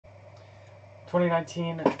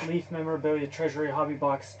2019 Leaf Memorabilia Treasury Hobby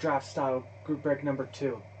Box Draft Style Group Break number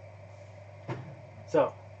 2.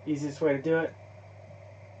 So, easiest way to do it,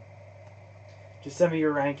 just send me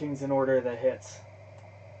your rankings in order that hits.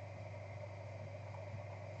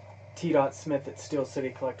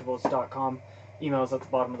 t.smith@steelcitycollectibles.com. Email's at the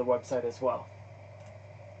bottom of the website as well.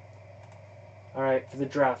 Alright, for the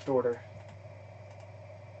draft order.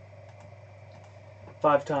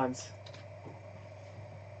 5 times.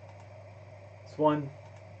 It's 1,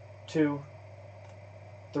 2,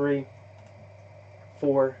 3,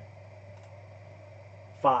 4,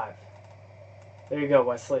 5. There you go,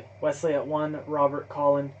 Wesley. Wesley at 1, Robert,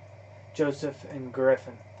 Colin, Joseph, and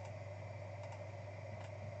Griffin.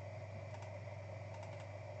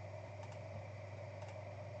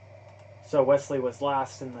 So Wesley was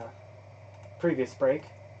last in the previous break.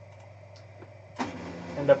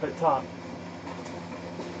 And up at top.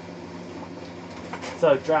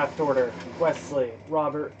 So draft order: Wesley,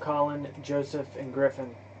 Robert, Colin, Joseph, and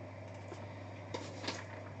Griffin.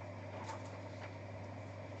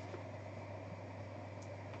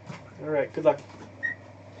 Alright, good luck.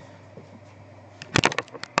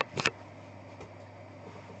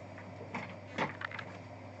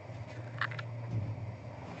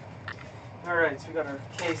 Alright, so we got our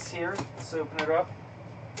case here. Let's open it up.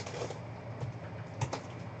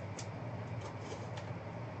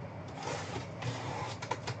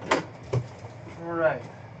 Alright.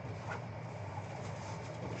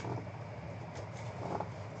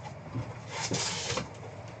 So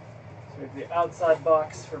we have the outside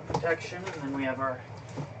box for protection, and then we have our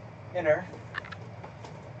inner.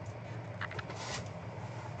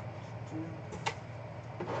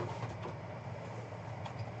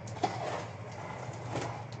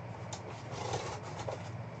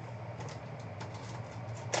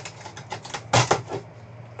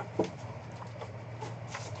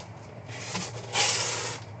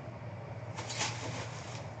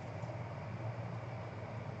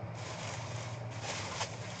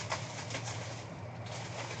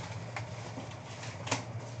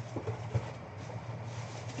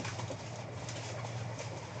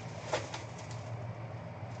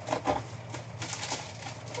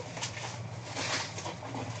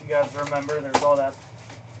 You guys remember there's all that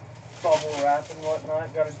bubble wrap and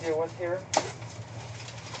whatnot got to deal with here.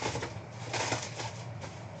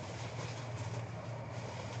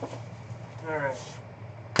 Alright,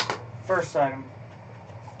 first item.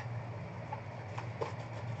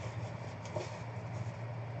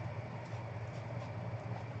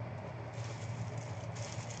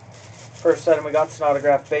 First item we got is an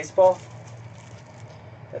autographed baseball.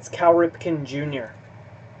 That's Cal Ripken Jr.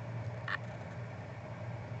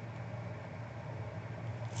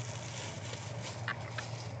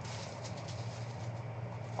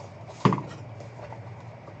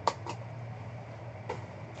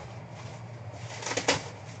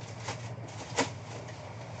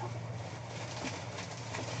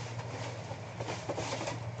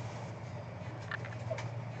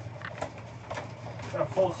 Got a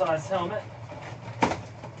full-size helmet.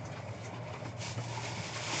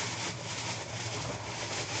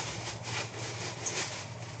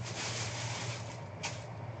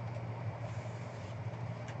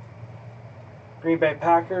 Green Bay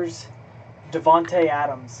Packers, Davante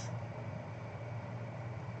Adams.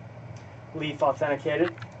 Leaf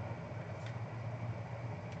authenticated.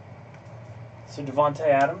 So Davante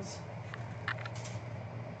Adams.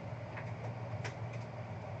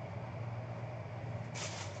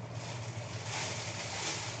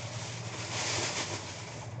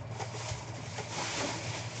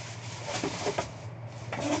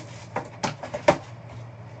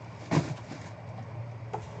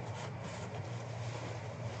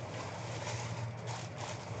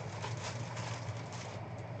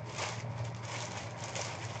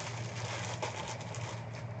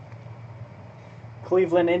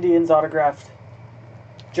 Cleveland Indians autographed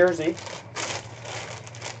jersey,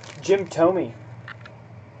 Jim Thome.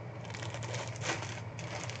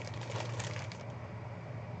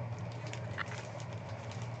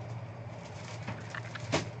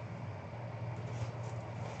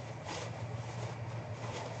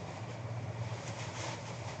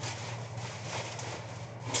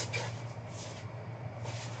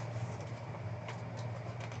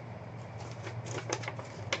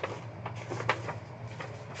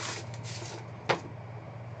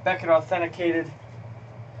 Beckett authenticated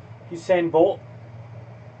Usain Bolt.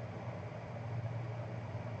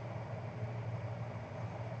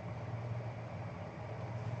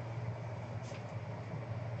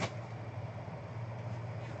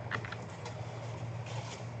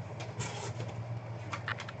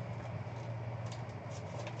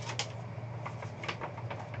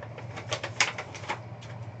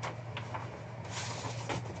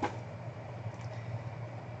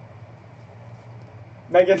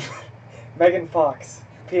 Megan Fox,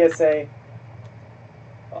 PSA,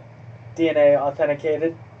 DNA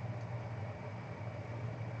authenticated.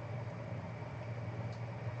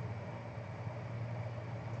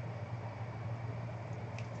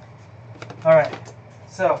 Alright,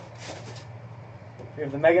 so we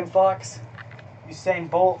have the Megan Fox, Usain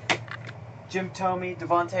Bolt, Jim Thome,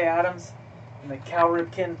 Devontae Adams, and the Cal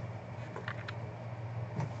Ripken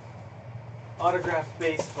autographed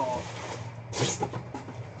baseball.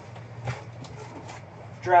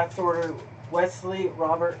 Draft order: Wesley,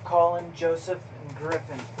 Robert, Colin, Joseph, and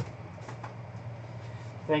Griffin.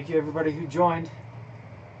 Thank you everybody who joined.